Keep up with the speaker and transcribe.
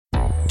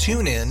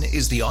TuneIn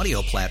is the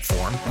audio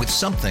platform with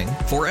something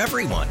for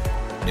everyone.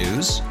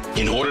 News.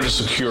 In order to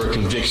secure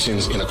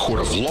convictions in a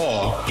court of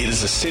law, it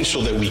is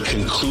essential that we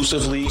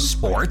conclusively.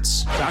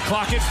 Sports. Shot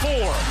clock at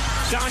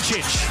 4.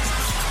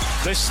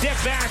 Doncic. The step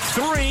back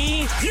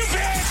 3. You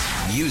bet.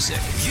 Music.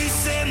 You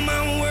set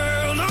my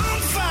world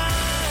on fire.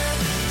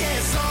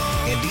 Yes,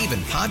 and even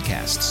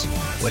podcasts.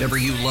 Whatever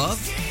you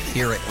love,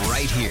 hear it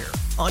right here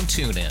on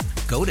TuneIn.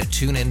 Go to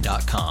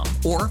TuneIn.com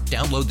or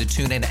download the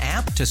TuneIn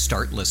app to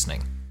start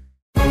listening.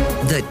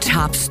 The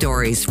top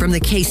stories from the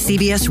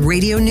KCBS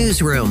Radio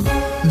Newsroom.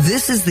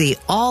 This is the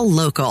All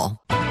Local.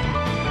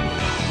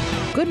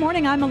 Good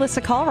morning, I'm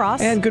Melissa Colross.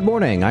 And good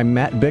morning, I'm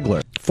Matt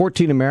Bigler.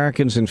 14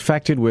 Americans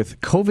infected with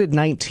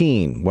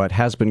COVID-19, what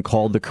has been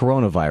called the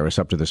coronavirus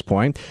up to this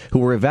point, who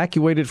were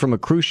evacuated from a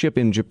cruise ship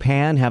in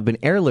Japan, have been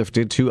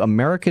airlifted to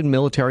American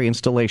military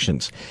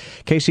installations.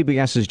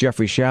 KCBS's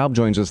Jeffrey Schaub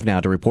joins us now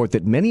to report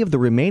that many of the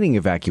remaining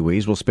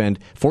evacuees will spend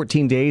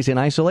 14 days in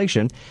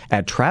isolation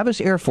at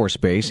Travis Air Force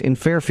Base in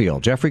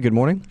Fairfield. Jeffrey, good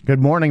morning.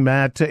 Good morning,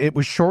 Matt. It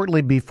was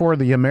shortly before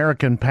the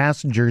American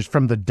passengers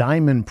from the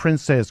Diamond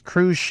Princess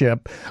cruise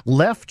ship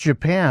left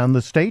Japan,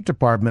 the State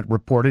Department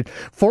reported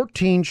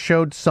 14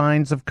 showed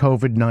signs of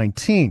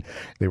COVID-19.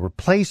 They were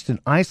placed in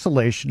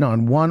isolation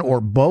on one or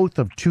both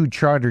of two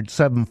chartered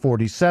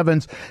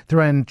 747s,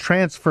 then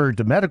transferred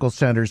to medical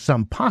centers,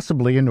 some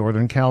possibly in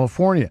Northern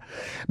California.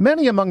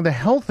 Many among the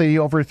healthy,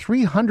 over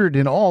 300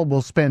 in all,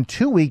 will spend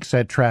 2 weeks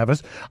at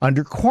Travis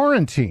under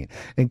quarantine,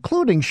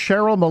 including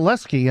Cheryl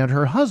Molesky and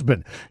her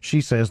husband. She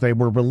says they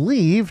were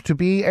relieved to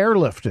be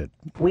airlifted.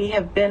 We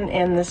have been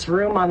in this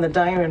room on the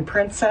Diamond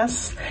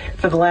Princess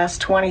for the last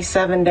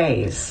 27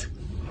 days.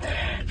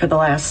 For the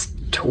last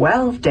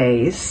 12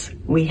 days,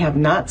 we have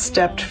not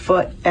stepped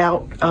foot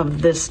out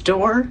of this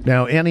door.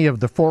 Now, any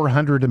of the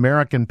 400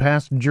 American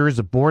passengers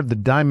aboard the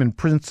Diamond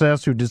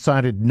Princess who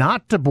decided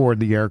not to board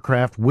the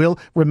aircraft will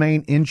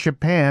remain in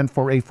Japan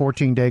for a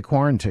 14-day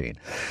quarantine.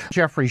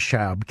 Jeffrey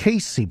Schaub,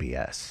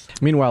 KCBS.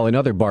 Meanwhile, in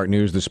other BART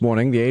news this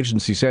morning, the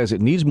agency says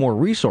it needs more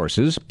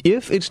resources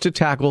if it's to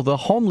tackle the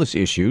homeless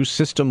issue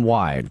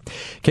system-wide.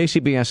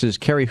 KCBS's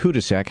Carrie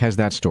Hudasek has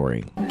that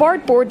story.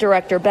 BART Board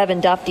Director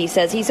Bevan Dufty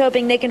says he's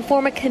hoping they can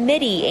form a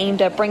committee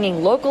aimed at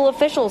bringing local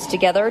officials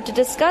together to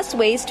discuss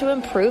ways to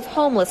improve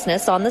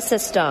homelessness on the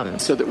system.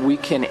 So that we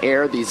can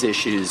air these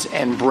issues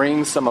and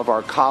bring some of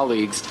our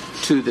colleagues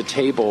to the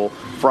table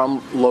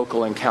from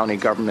local and county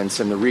governments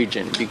in the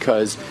region,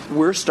 because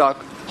we're stuck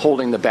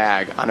holding the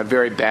bag on a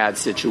very bad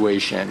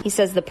situation. He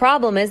says the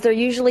problem is they're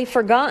usually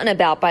forgotten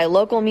about by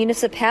local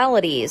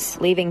municipalities,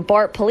 leaving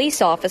BART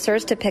police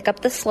officers to pick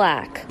up the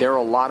slack. There are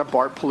a lot of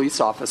BART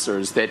police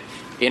officers that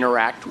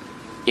interact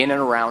in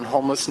and around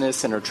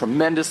homelessness and are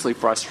tremendously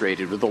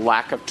frustrated with the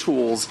lack of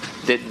tools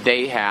that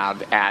they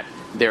have at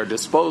their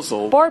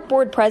disposal. BART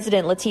Board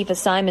President Latifah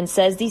Simon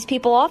says these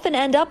people often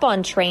end up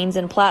on trains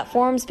and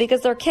platforms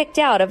because they're kicked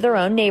out of their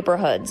own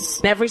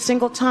neighborhoods. Every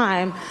single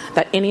time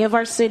that any of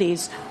our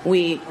cities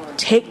we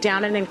take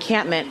down an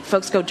encampment,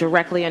 folks go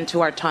directly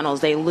into our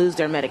tunnels. They lose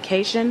their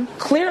medication.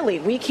 Clearly,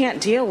 we can't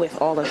deal with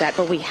all of that,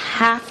 but we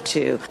have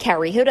to.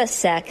 Carrie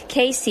Hudasek,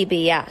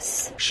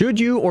 KCBS.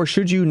 Should you or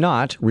should you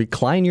not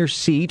recline your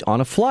seat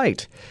on a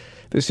flight?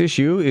 This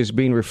issue is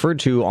being referred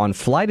to on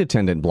flight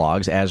attendant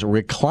blogs as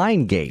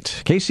Recline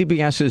Gate.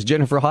 KCBS's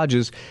Jennifer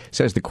Hodges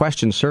says the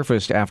question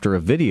surfaced after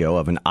a video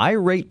of an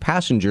irate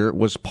passenger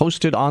was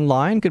posted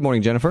online. Good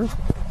morning, Jennifer.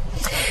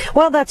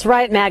 Well, that's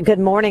right, Matt. Good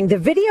morning. The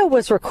video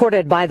was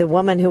recorded by the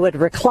woman who had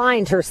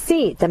reclined her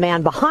seat. The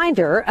man behind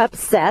her,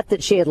 upset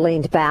that she had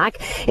leaned back,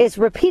 is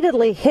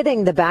repeatedly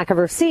hitting the back of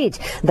her seat.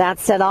 That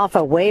set off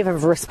a wave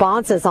of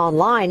responses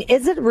online.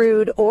 Is it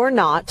rude or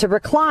not to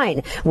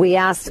recline? We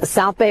asked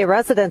South Bay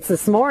residents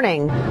this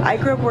morning. I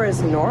grew up where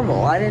it's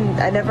normal. I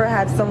never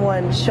had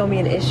someone show me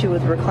an issue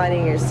with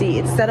reclining your seat.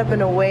 It's set up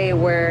in a way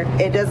where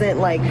it doesn't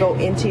go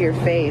into your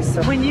face.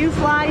 When you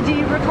fly, do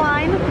you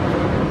recline?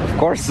 Of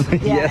course,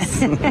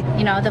 yes.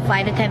 You know, the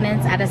flight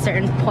attendants at a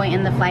certain point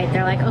in the flight,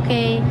 they're like,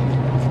 okay,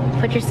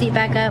 put your seat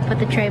back up, put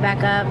the tray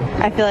back up.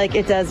 I feel like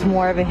it does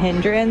more of a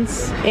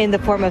hindrance in the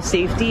form of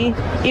safety,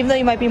 even though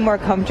you might be more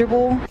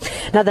comfortable.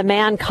 Now, the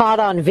man caught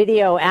on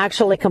video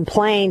actually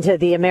complained to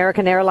the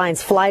American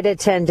Airlines flight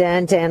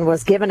attendant and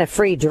was given a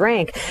free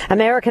drink.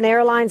 American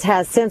Airlines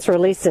has since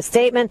released a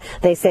statement.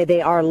 They say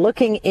they are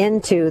looking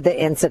into the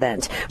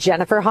incident.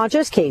 Jennifer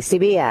Hodges,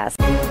 KCBS.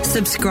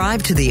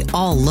 Subscribe to the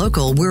All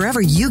Local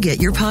wherever you get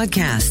your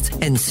podcasts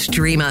and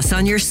stream us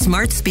on your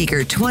smart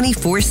speaker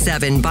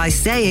 24/7 by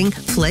saying,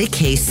 play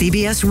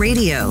KCBS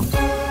Radio.